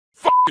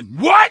fucking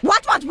what?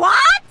 What?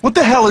 What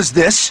the hell is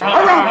this?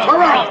 Harumph.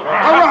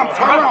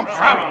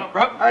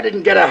 I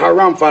didn't get a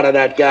harumph out of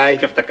that guy.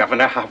 Give the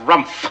governor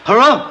harumph.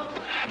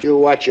 Harumph? You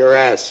watch your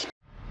ass.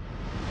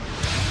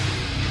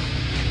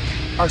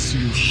 I see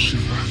you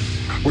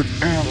shiver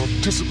with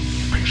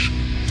anticipation.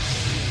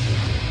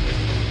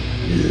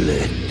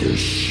 Let the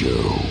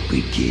show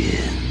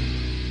begin.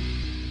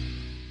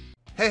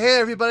 Hey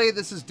everybody,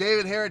 this is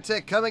David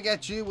Heretic coming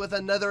at you with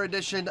another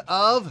edition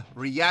of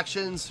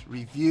Reactions,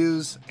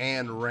 Reviews,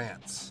 and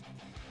Rants.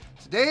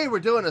 Today we're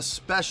doing a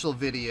special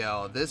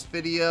video. This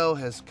video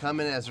has come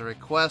in as a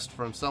request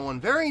from someone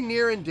very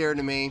near and dear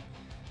to me.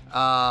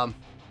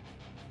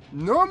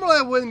 Normally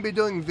I wouldn't be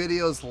doing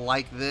videos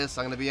like this,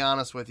 I'm going to be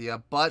honest with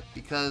you, but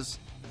because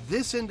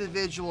this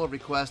individual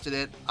requested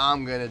it,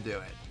 I'm going to do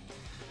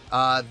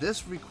it.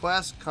 This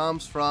request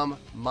comes from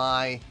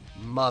my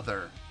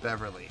mother,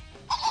 Beverly.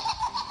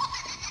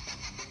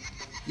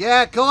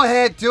 Yeah, go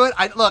ahead, do it.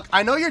 Look,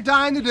 I know you're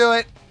dying to do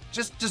it.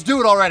 Just do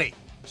it already.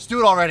 Just do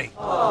it already.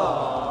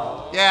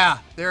 Aww. Yeah,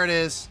 there it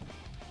is.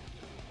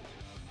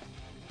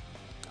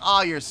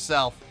 Aw,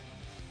 yourself.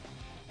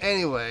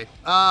 Anyway,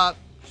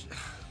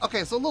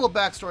 okay, so a little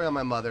backstory on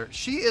my mother.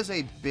 She is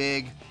a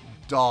big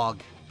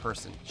dog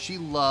person. She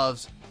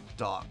loves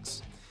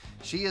dogs.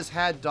 She has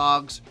had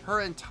dogs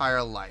her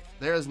entire life.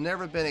 There has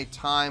never been a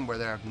time where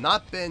there have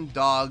not been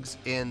dogs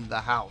in the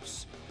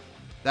house.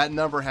 That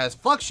number has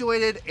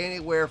fluctuated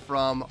anywhere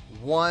from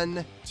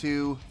 1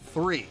 to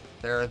 3.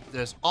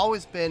 There's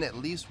always been at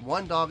least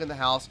one dog in the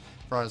house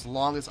for as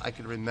long as I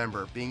could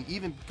remember,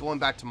 even going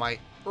back to my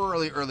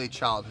early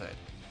childhood.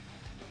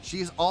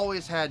 She's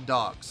always had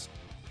dogs.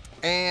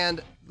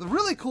 And the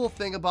really cool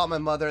thing about my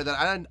mother that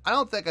I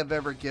don't think I've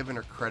ever given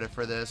her credit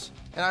for this,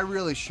 and I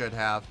really should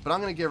have, but I'm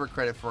going to give her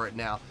credit for it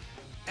now.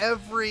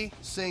 Every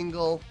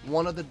single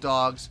one of the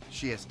dogs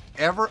she has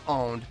ever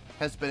owned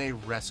has been a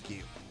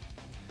rescue.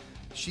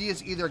 She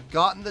has either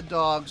gotten the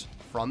dogs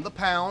from the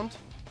pound,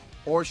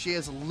 or she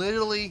has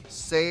literally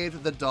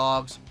saved the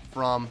dogs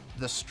from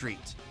the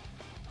street.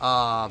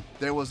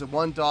 There was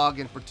one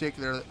dog in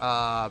particular,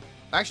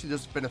 actually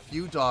there's been a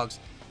few dogs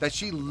that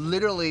she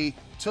literally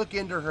took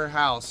into her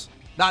house,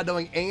 not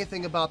knowing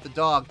anything about the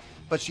dog,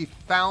 but she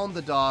found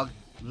the dog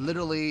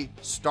literally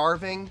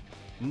starving,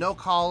 no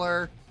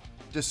collar,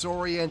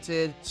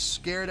 disoriented,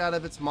 scared out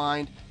of its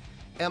mind.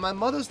 And my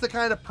mother's the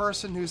kind of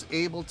person who's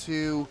able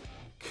to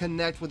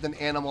connect with an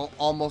animal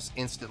almost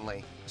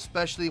instantly,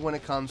 especially when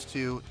it comes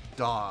to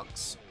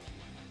dogs.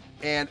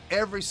 And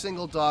every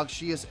single dog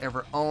she has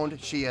ever owned,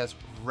 she has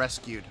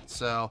rescued.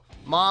 So,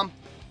 Mom,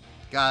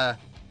 gotta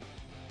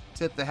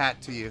tip the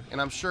hat to you. And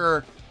I'm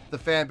sure the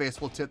fan base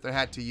will tip their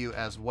hat to you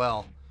as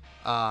well,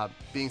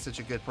 being such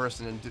a good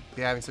person and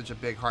having such a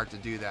big heart to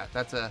do that.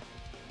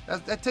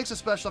 That takes a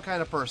special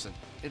kind of person.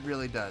 It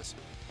really does.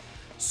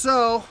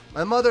 So,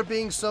 my mother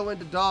being so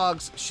into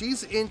dogs,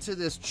 she's into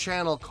this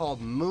channel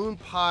called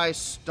Moonpie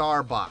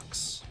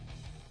Starbox.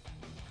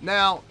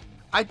 Now,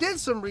 I did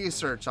some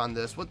research on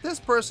this. What this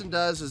person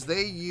does is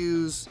they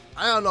use,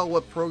 I don't know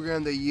what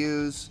program they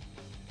use.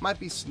 Might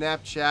be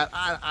Snapchat,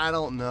 I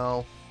don't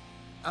know.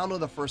 I don't know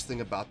the first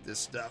thing about this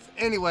stuff.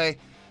 Anyway,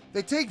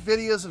 they take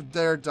videos of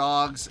their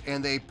dogs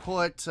and they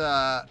put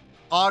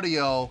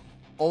audio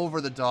over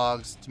the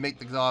dogs to make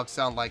the dogs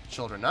sound like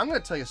children. Now, I'm going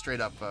to tell you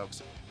straight up,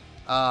 folks.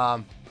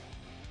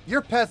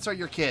 Your pets are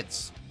your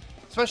kids,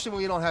 especially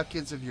when you don't have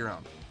kids of your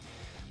own.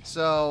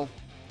 So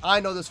I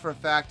know this for a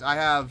fact. I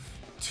have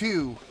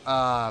 2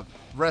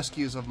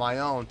 rescues of my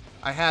own.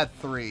 I had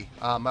 3.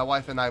 My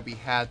wife and I, we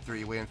had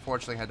 3. We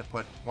unfortunately had to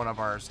put one of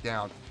ours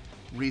down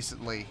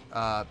recently,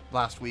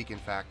 last week in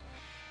fact.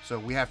 So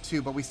we have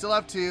 2, but we still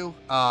have 2.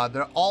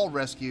 They're all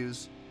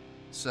rescues.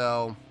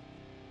 So,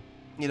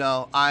 you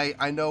know,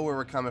 I know where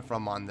we're coming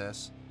from on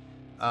this.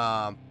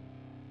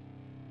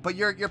 But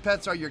your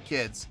pets are your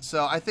kids.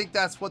 So I think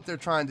that's what they're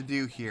trying to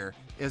do here,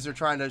 is they're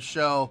trying to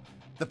show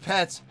the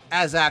pets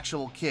as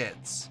actual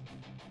kids.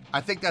 I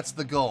think that's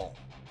the goal.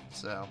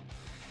 So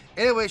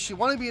anyway, she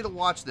wanted me to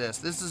watch this.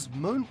 This is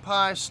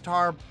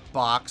Moonpie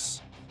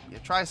Starbox. You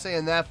try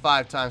saying that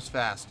 5 times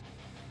fast.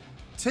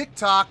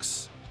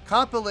 TikTok's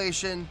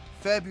compilation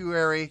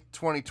February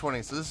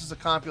 2020. So this is a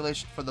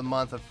compilation for the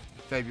month of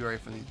February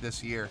from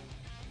this year.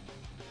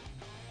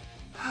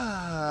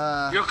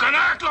 You can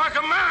act like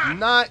a man!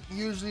 Not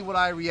usually what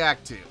I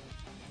react to.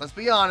 Let's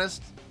be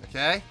honest,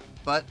 okay?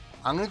 But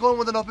I'm gonna go in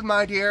with an open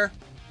mind here.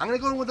 I'm gonna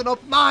go in with an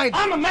open mind.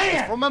 I'm a man!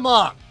 It's for my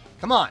mom.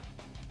 Come on.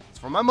 It's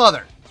for my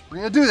mother. We're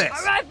gonna do this.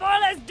 Alright, boy,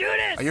 let's do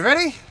this! Are you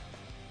ready?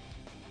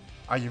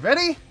 Are you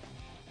ready?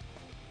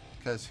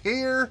 Because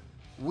here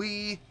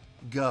we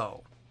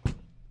go.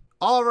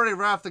 Already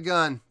right off the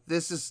gun.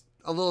 This is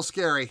a little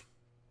scary.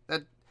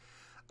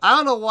 I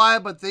don't know why,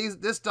 but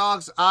this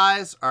dog's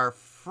eyes are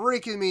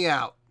freaking me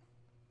out.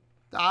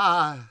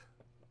 Alright,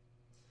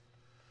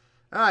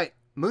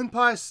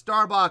 Moonpie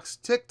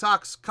Starbox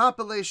TikTok's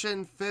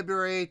compilation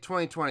February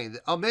 2020.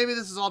 Oh, maybe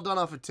this is all done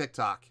off of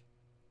TikTok.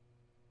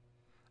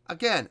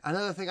 Again,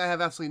 another thing I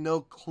have absolutely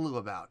no clue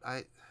about.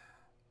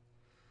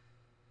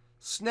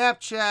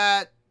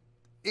 Snapchat,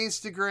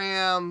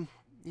 Instagram,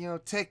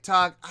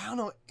 TikTok. I don't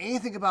know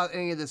anything about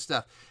any of this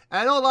stuff. And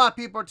I know a lot of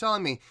people are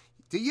telling me,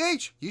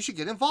 DH, you should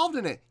get involved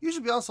in it. You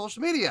should be on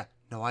social media.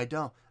 No, I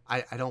don't.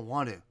 I don't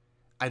want to.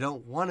 I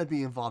don't want to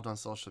be involved on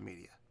social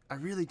media. I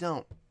really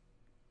don't.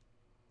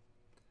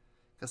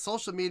 Because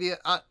social media,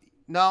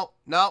 no.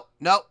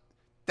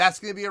 That's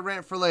going to be a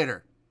rant for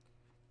later.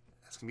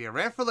 That's going to be a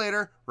rant for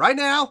later. Right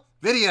now,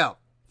 video.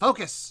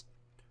 Focus.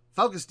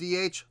 Focus,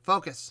 DH.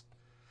 Focus.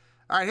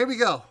 All right, here we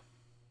go.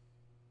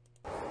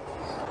 Mom,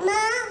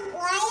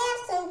 why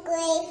have some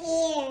gray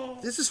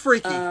hair? This is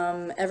freaky.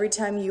 Every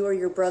time you or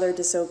your brother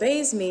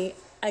disobeys me,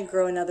 I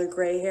grow another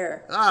gray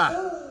hair.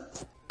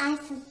 I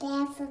feel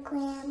bad for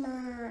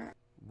Grandma.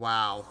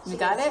 Wow. You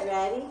got it?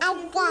 Ready?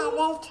 I got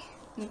it.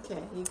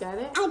 Okay, you got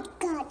it? I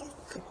got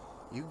it.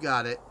 You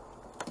got it.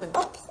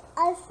 Oops,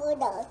 I fell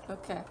down.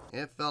 Okay.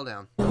 It fell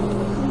down.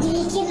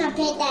 Can I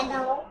pet that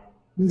dog?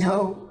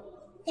 No.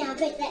 Can I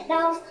pet that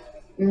dog?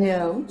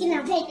 No. Can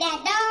I pet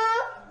that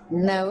dog?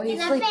 No, he's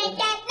Can I pet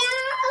that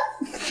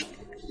dog?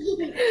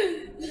 Can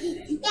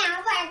I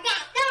pet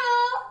that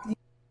dog?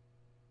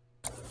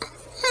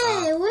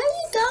 Hey, where are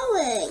you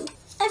going?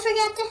 I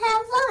forgot to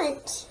have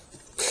lunch.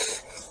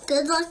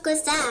 Good luck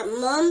with that.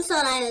 Mom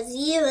thought I was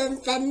you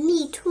and fed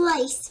me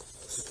twice.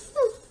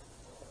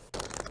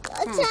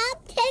 Stop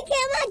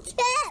taking my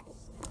chips!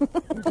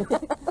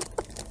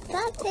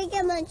 Stop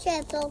taking my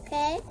chips,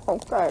 okay?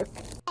 Okay.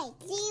 Hey,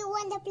 do you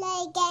want to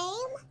play a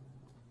game?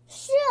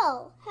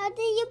 Sure. How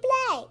do you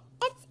play?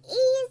 It's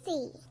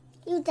easy.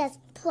 You just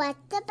press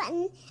the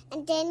button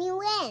and then you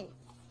win.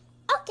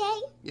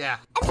 Okay. Yeah.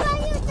 I thought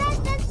you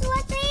said this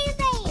was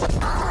easy.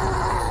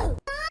 Oh!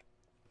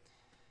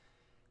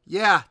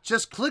 Yeah,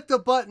 just click the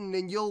button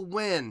and you'll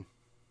win.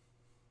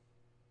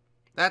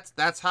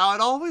 That's how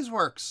it always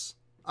works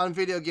on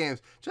video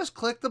games. Just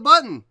click the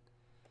button.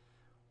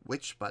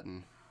 Which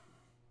button?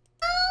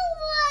 I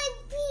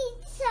want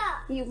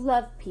pizza. You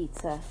love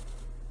pizza.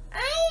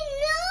 I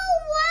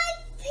don't want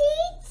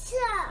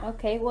pizza.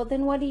 Okay, well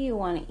then what do you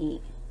want to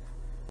eat?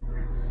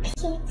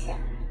 Pizza.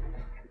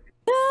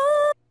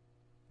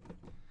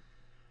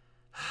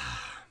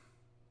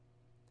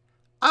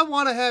 I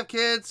want to have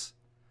kids,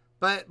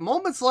 but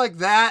moments like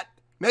that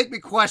make me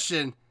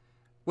question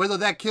whether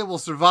that kid will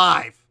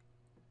survive.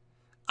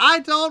 I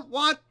don't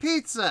want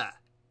pizza.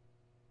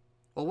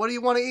 Well, what do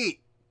you want to eat?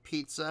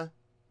 Pizza.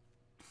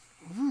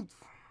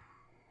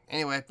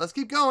 Anyway, let's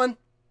keep going.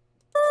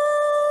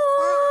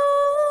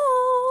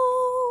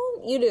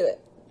 You do it.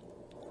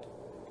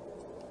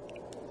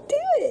 Do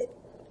it.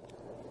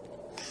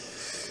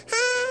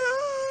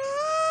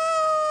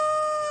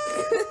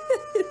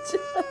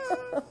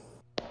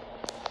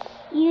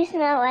 You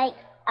smell like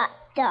a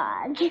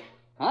dog.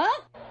 Huh?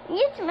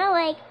 You smell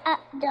like a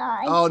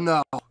dog. Oh,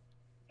 no.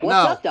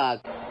 What's up, dog?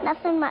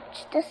 Nothing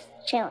much, just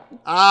chilling.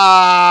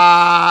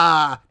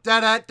 Ah!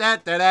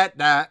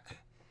 Da-da-da-da-da-da.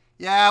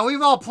 Yeah,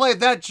 we've all played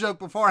that joke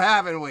before,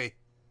 haven't we?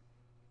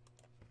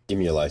 Give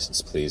me your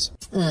license, please.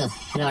 I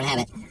don't have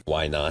it.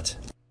 Why not?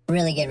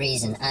 Really good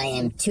reason. I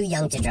am too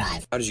young to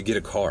drive. How did you get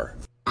a car?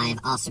 I've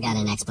also got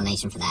an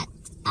explanation for that.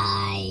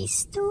 I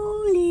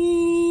stole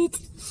it.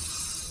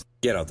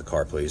 Get out the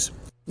car, please.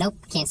 Nope,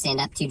 can't stand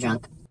up, too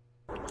drunk.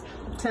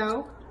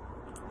 Toe.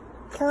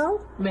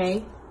 Toe.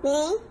 May.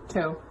 Me.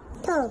 Toe.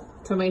 Toe.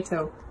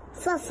 Tomato.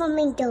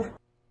 Flamingo.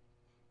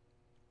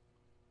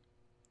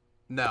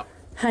 No.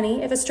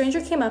 Honey, if a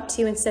stranger came up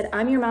to you and said,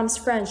 I'm your mom's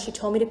friend, she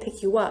told me to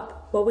pick you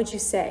up, what would you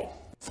say?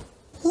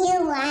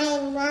 You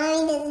and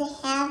mine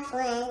doesn't have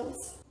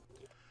friends.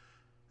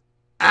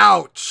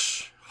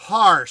 Ouch.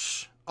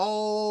 Harsh.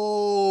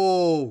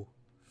 Oh.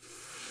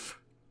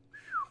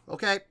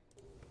 Okay.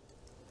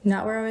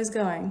 Not where I was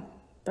going,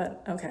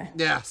 but okay.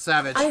 Yeah,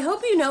 savage. I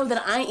hope you know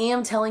that I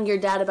am telling your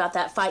dad about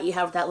that fight you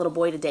had with that little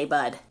boy today,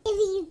 bud. If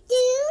you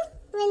do,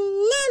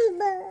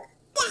 remember,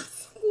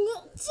 that's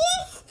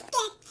snitches,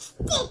 that's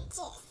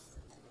stitches.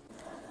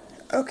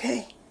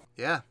 Okay.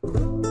 Yeah.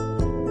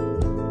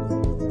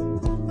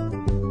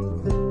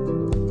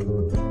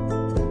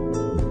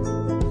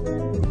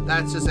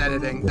 That's just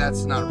editing.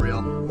 That's not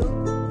real.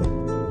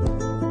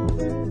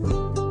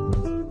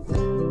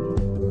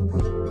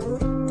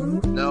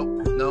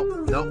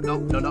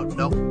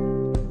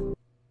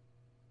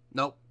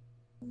 Nope.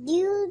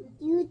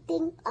 You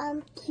think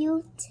I'm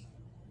cute?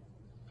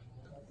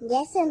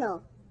 Yes or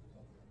no?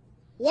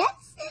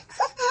 Yes?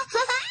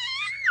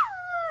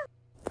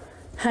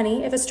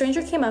 Honey, if a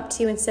stranger came up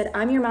to you and said,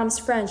 I'm your mom's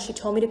friend, she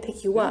told me to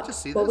pick you up,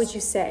 what would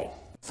you say?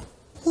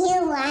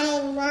 You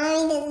and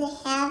mine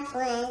doesn't have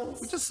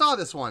friends. We just saw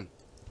this one.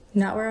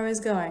 Not where I was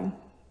going,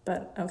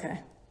 but okay.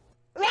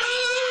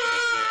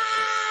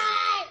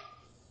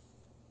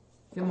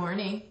 Good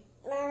morning.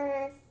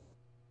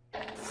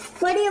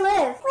 Where do you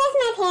live? With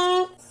my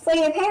parents. Where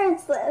do your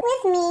parents live?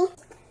 With me.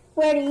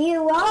 Where do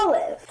you all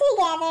live?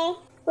 Together.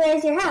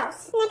 Where's your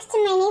house? Next to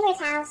my neighbor's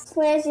house.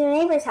 Where's your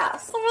neighbor's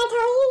house? If I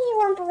tell you, you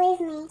won't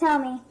believe me. Tell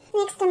me.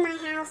 Next to my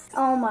house.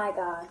 Oh my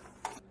god.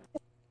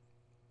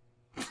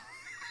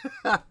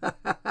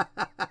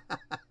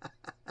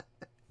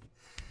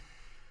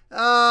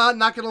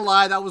 Not gonna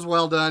lie, that was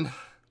well done.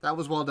 That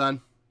was well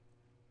done.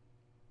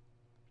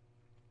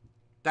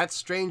 That's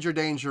stranger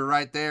danger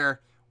right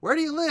there. Where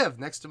do you live?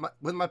 Next to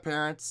with my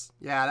parents.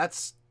 Yeah,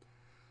 that's...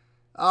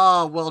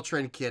 Oh,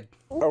 well-trained kid.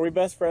 Are we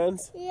best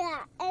friends? Yeah,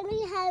 and we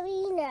have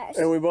wieners.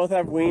 And we both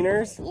have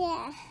wieners?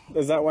 Yeah.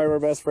 Is that why we're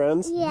best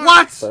friends? Yeah.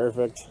 What?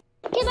 Perfect.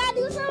 Can I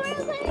do some real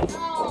quick?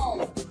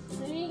 No.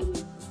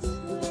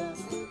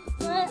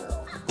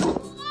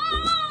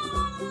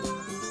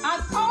 I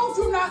told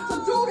you not to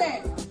do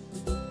that.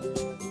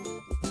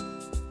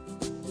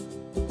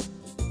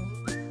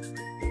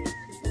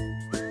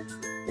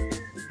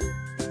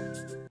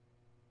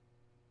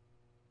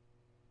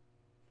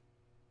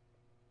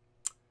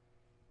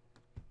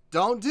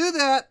 Don't do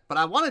that, but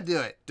I want to do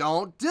it.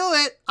 Don't do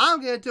it.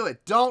 I'm going to do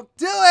it. Don't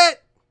do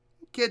it.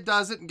 Kid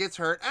does it and gets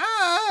hurt.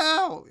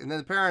 Ow! And then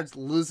the parents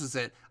loses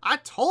it. I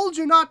told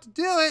you not to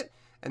do it.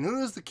 And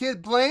who does the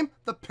kid blame?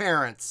 The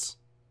parents.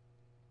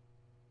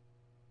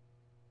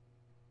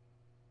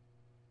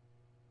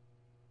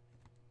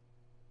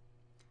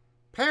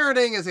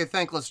 Parenting is a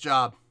thankless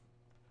job.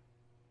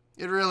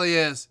 It really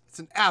is. It's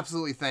an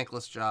absolutely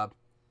thankless job.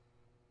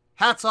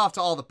 Hats off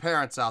to all the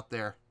parents out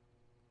there.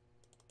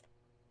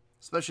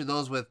 Especially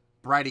those with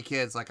brighty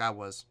kids like I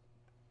was.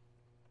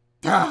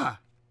 Gah!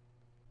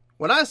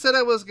 When I said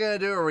I was going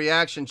to do a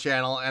reaction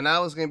channel and I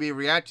was going to be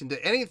reacting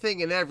to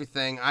anything and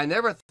everything, I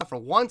never thought for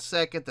 1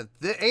 second that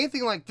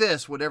anything like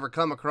this would ever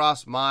come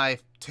across my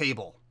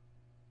table.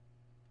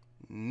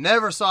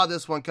 Never saw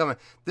this one coming.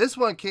 This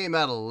one came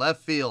out of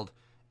left field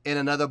in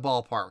another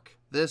ballpark.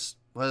 This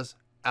was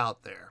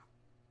out there.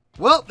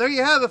 Well, there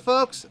you have it,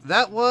 folks.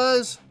 That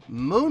was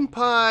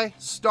Moonpie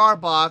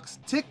Starbox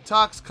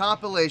TikTok's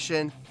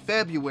compilation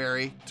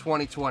February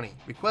 2020,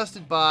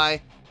 requested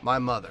by my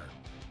mother.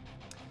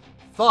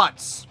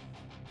 Thoughts?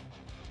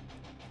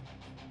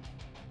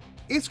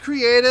 It's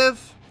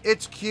creative.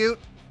 It's cute.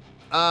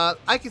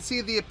 I can see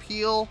the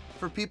appeal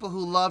for people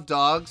who love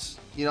dogs.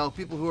 You know,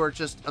 people who are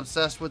just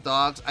obsessed with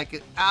dogs. I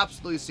could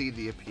absolutely see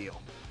the appeal.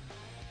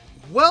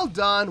 Well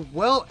done,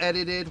 well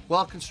edited,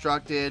 well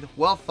constructed,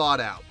 well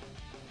thought out.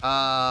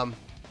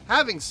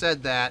 Having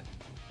said that,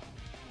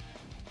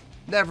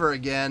 never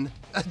again.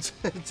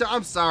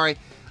 I'm sorry.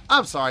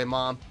 I'm sorry,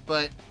 Mom,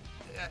 but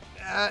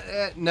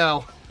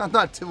no, I'm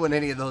not doing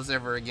any of those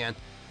ever again.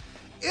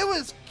 It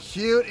was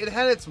cute. It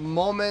had its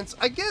moments.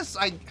 I guess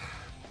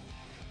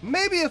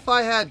maybe if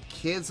I had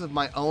kids of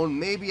my own,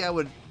 maybe I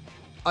would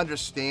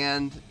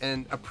understand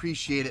and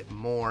appreciate it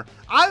more.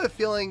 I have a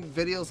feeling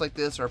videos like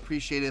this are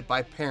appreciated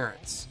by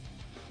parents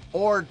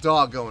or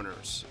dog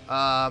owners,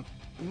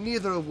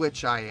 neither of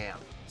which I am.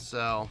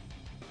 So,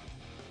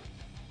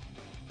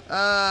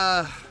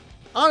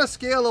 on a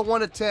scale of 1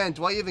 to 10,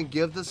 do I even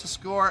give this a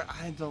score?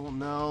 I don't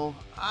know.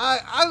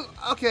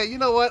 Okay, you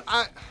know what?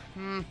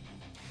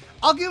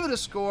 I'll give it a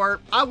score.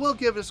 I will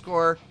give it a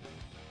score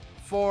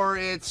for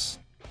its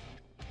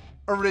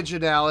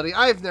originality.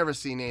 I've never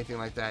seen anything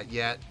like that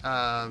yet.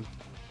 I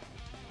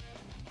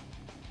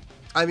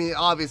mean,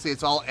 obviously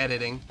it's all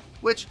editing,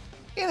 which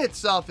in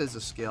itself is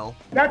a skill.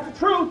 That's the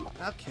truth.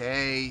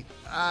 Okay.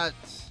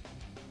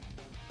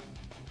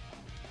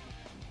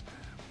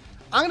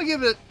 I'm gonna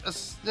give it a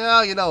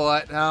no, you know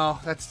what? No,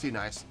 that's too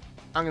nice.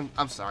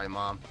 I'm sorry,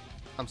 Mom.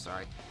 I'm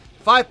sorry.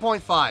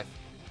 5.5.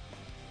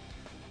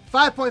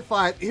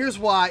 5.5. Here's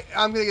why.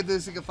 I'm gonna give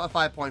this a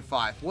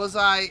 5.5. Was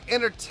I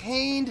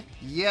entertained?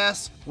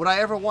 Yes. Would I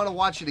ever want to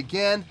watch it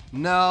again?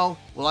 No.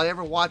 Will I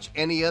ever watch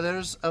any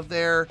others of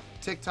their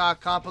TikTok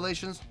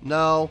compilations?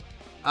 No.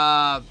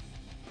 I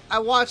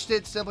watched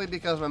it simply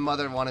because my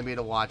mother wanted me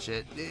to watch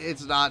it.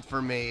 It's not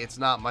for me. It's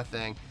not my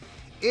thing.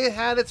 It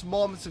had its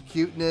moments of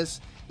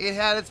cuteness. It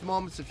had its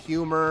moments of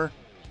humor.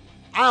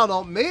 I don't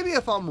know. Maybe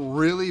if I'm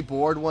really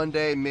bored one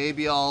day,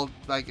 maybe I'll,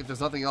 like, if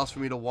there's nothing else for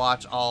me to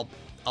watch, I'll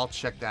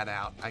check that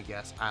out, I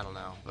guess. I don't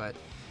know. But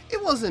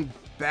it wasn't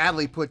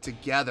badly put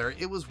together.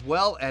 It was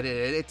well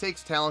edited. It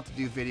takes talent to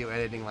do video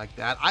editing like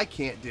that. I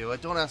can't do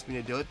it. Don't ask me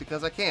to do it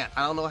because I can't.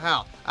 I don't know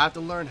how. I have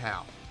to learn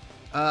how.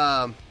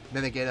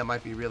 Then again, it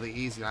might be really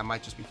easy. I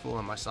might just be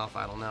fooling myself.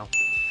 I don't know.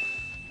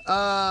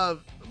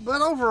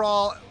 But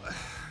overall,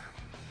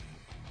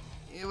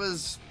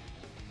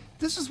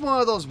 this is one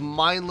of those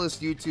mindless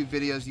YouTube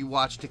videos you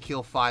watch to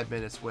kill 5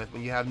 minutes with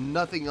when you have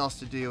nothing else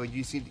to do and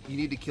you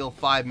need to kill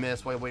 5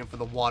 minutes while you're waiting for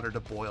the water to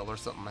boil or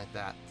something like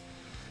that.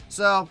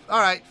 So,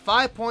 alright,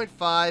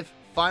 5.5,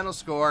 final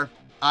score.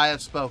 I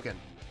have spoken.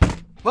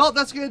 Well,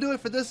 that's going to do it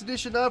for this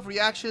edition of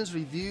Reactions,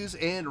 Reviews,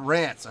 and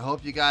Rants. I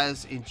hope you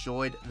guys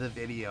enjoyed the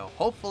video.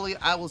 Hopefully,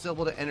 I was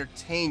able to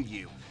entertain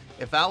you.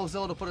 If I was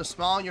able to put a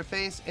smile on your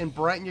face and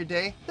brighten your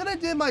day, then I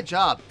did my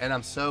job, and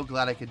I'm so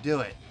glad I could do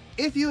it.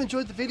 If you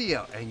enjoyed the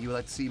video and you would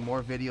like to see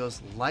more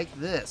videos like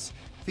this,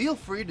 feel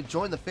free to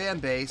join the fan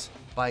base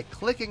by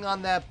clicking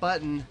on that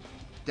button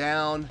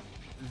down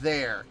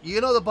there. You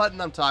know the button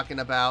I'm talking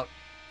about.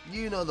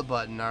 You know the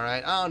button,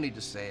 alright? I don't need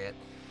to say it.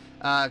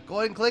 Go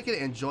ahead and click it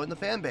and join the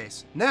fan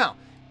base. Now,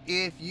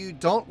 if you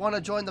don't want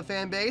to join the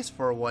fan base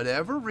for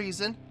whatever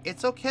reason,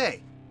 it's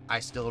okay. I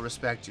still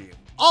respect you.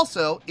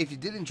 Also, if you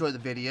did enjoy the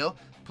video,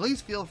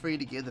 please feel free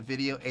to give the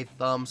video a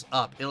thumbs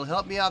up. It'll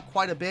help me out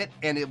quite a bit,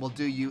 and it will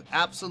do you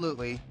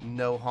absolutely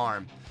no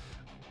harm.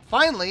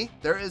 Finally,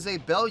 there is a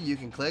bell you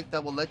can click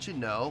that will let you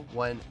know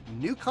when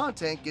new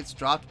content gets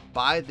dropped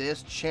by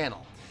this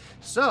channel.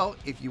 So,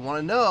 if you want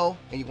to know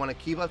and you want to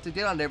keep up to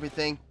date on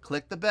everything,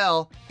 click the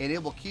bell and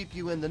it will keep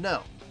you in the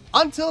know.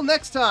 Until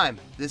next time,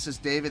 this is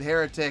David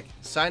Heretic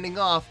signing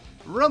off,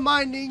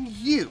 reminding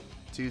you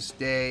to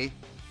stay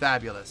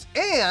fabulous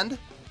and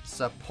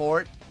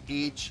support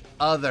each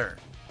other.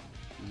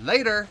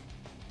 Later.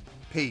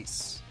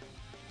 Peace.